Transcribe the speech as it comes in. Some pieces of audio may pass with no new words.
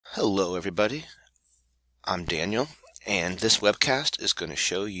Hello everybody, I'm Daniel, and this webcast is going to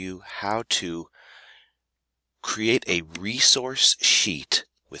show you how to create a resource sheet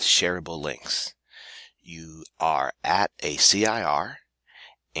with shareable links. You are at a CIR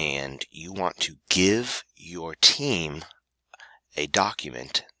and you want to give your team a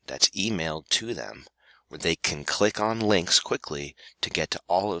document that's emailed to them where they can click on links quickly to get to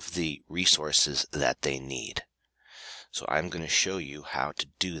all of the resources that they need. So I'm going to show you how to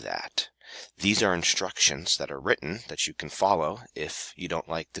do that. These are instructions that are written that you can follow if you don't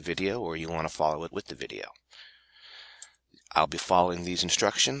like the video or you want to follow it with the video. I'll be following these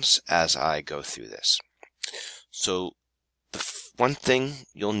instructions as I go through this. So the one thing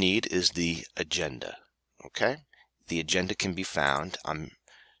you'll need is the agenda. Okay? The agenda can be found.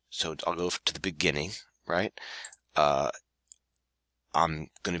 So I'll go to the beginning, right? I'm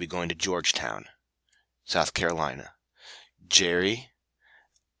going to be going to Georgetown, South Carolina. Jerry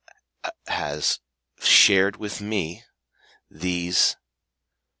has shared with me these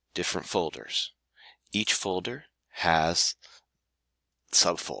different folders. Each folder has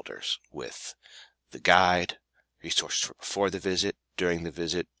subfolders with the guide, resources for before the visit, during the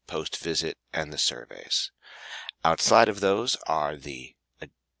visit, post-visit, and the surveys. Outside of those are the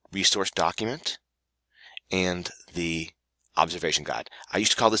resource document and the observation guide. I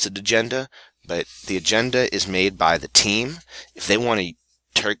used to call this an agenda, but the agenda is made by the team. If they want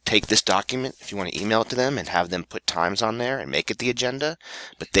to take this document, if you want to email it to them and have them put times on there and make it the agenda,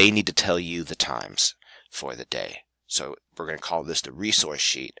 but they need to tell you the times for the day. So we're going to call this the resource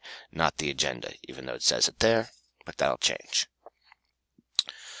sheet, not the agenda, even though it says it there, but that'll change.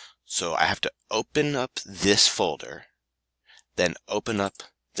 So I have to open up this folder, then open up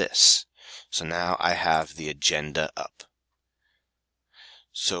this. So now I have the agenda up.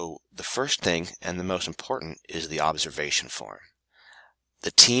 So the first thing and the most important is the observation form.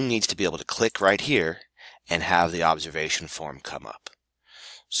 The team needs to be able to click right here and have the observation form come up.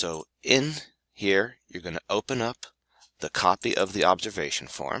 So in here, you're going to open up the copy of the observation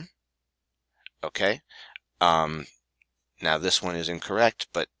form. Okay. Now this one is incorrect,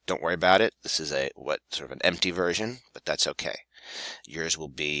 but don't worry about it. This is sort of an empty version, but that's okay. Yours will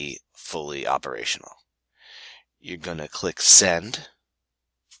be fully operational. You're going to click send,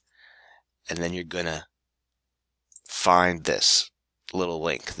 and then you're going to find this little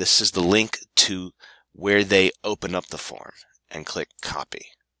link. This is the link to where they open up the form, and click copy.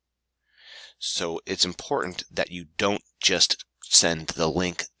 So it's important that you don't just send the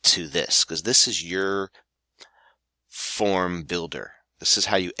link to this, because this is your form builder. This is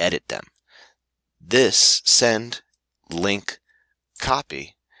how you edit them. This send, link,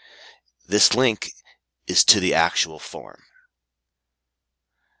 copy, this link is to the actual form.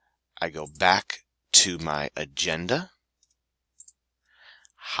 I go back to my agenda,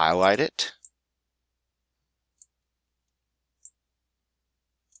 highlight it,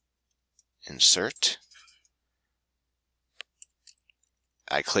 insert.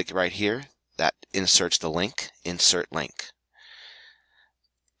 I click right here. That inserts the link. Insert link.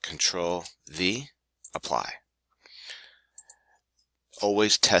 Control V, apply.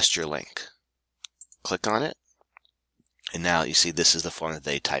 Always test your link. Click on it, and now you see this is the form that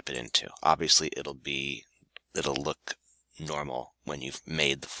they type it into. Obviously it'll look normal when you've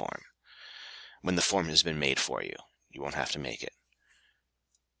made the form. When the form has been made for you, you won't have to make it.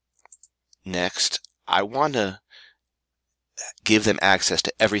 Next, I want to give them access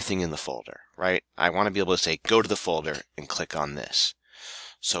to everything in the folder, right? I want to be able to say, go to the folder and click on this.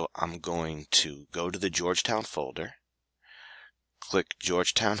 So I'm going to go to the Georgetown folder, click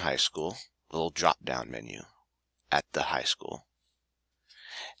Georgetown High School, little drop-down menu at the high school,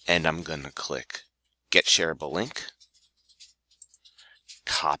 and I'm going to click Get Shareable Link,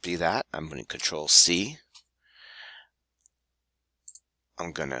 copy that. I'm going to Control C.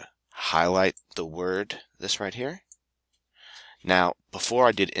 I'm going to highlight the word, this right here. Now, before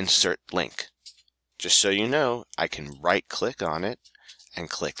I did insert link, just so you know, I can right-click on it and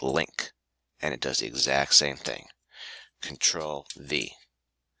click link, and it does the exact same thing. Control V.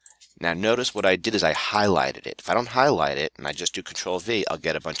 Now notice what I did is I highlighted it. If I don't highlight it and I just do Control V, I'll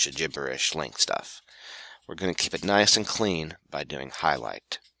get a bunch of gibberish link stuff. We're going to keep it nice and clean by doing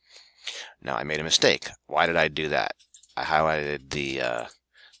highlight. Now I made a mistake. Why did I do that? I highlighted the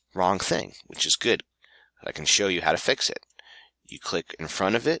wrong thing, which is good. I can show you how to fix it. You click in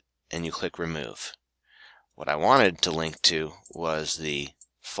front of it and you click remove. What I wanted to link to was the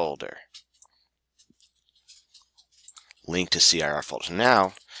folder. Link to CIR folder. So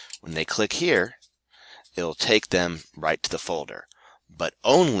now when they click here, it'll take them right to the folder, but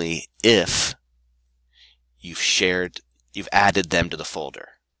only if you've added them to the folder.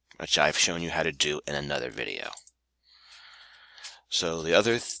 which I've shown you how to do in another video. So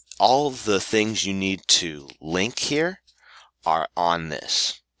all the things you need to link here are on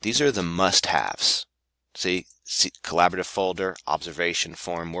this. These are the must-haves. See, collaborative folder, observation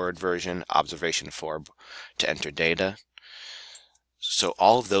form, Word version, observation form to enter data. So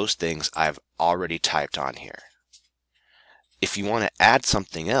all of those things I've already typed on here. If you want to add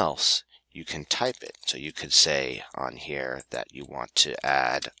something else, you can type it. So you could say on here that you want to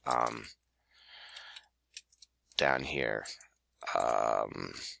add down here,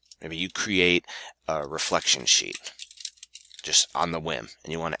 maybe you create a reflection sheet just on the whim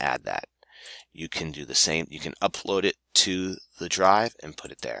and you want to add that. You can do the same. You can upload it to the drive and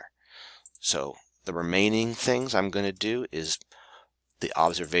put it there. So the remaining things I'm going to do is the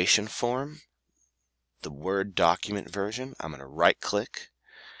observation form, the Word document version. I'm going to right click,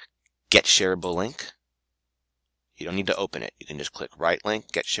 get shareable link. You don't need to open it. You can just click right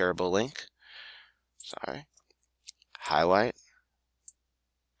link, get shareable link. Sorry. Highlight,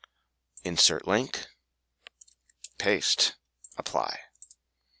 insert link, paste, apply.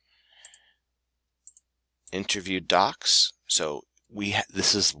 Interview docs. So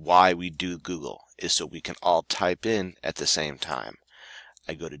this is why we do Google, is so we can all type in at the same time.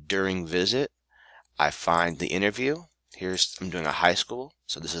 I go to during visit, I find the interview. I'm doing a high school,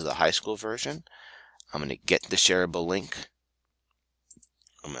 so this is the high school version. I'm going to get the shareable link.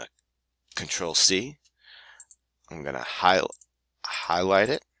 I'm going to Control C. I'm going to highlight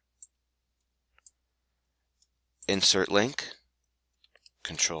it, insert link,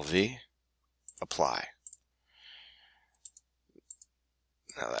 Control V, apply.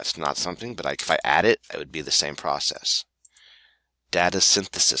 Now that's not something, but if I add it, it would be the same process. Data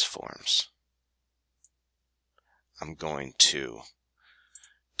synthesis forms. I'm going to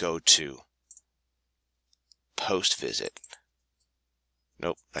go to post visit.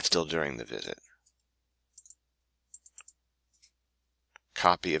 Nope, that's still during the visit.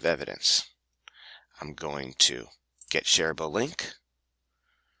 Copy of evidence. I'm going to get shareable link.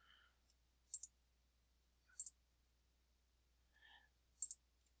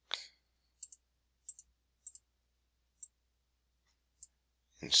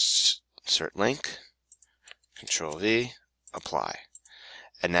 Insert link, Control V, apply.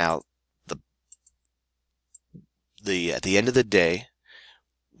 And now at the end of the day,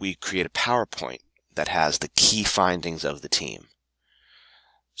 we create a PowerPoint that has the key findings of the team.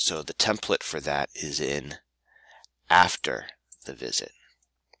 So the template for that is in after the visit,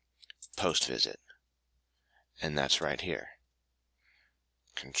 post visit, and that's right here.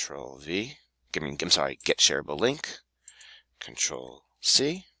 Control V, get shareable link, Control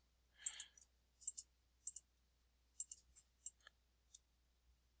C,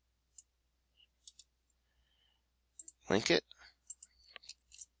 link it,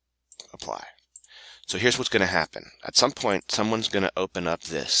 apply. So here's what's going to happen. At some point, someone's going to open up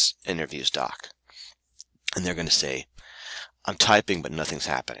this interviews doc, and they're going to say, I'm typing, but nothing's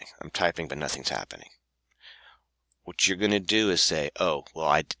happening. I'm typing, but nothing's happening. What you're going to do is say, oh,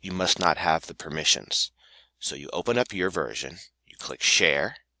 well, you must not have the permissions. So you open up your version, you click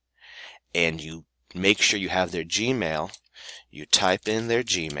share, and you make sure you have their Gmail. You type in their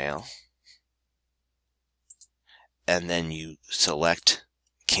Gmail, and then you select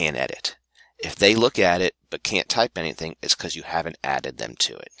can edit. If they look at it but can't type anything, it's because you haven't added them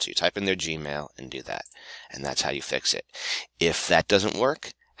to it. So you type in their Gmail and do that, and that's how you fix it. If that doesn't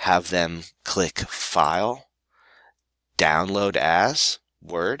work, have them click File, Download as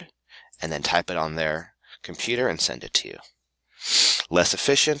Word, and then type it on their computer and send it to you. Less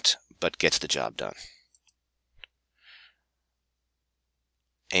efficient, but gets the job done.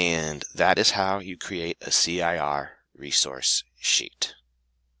 And that is how you create a CIR resource sheet.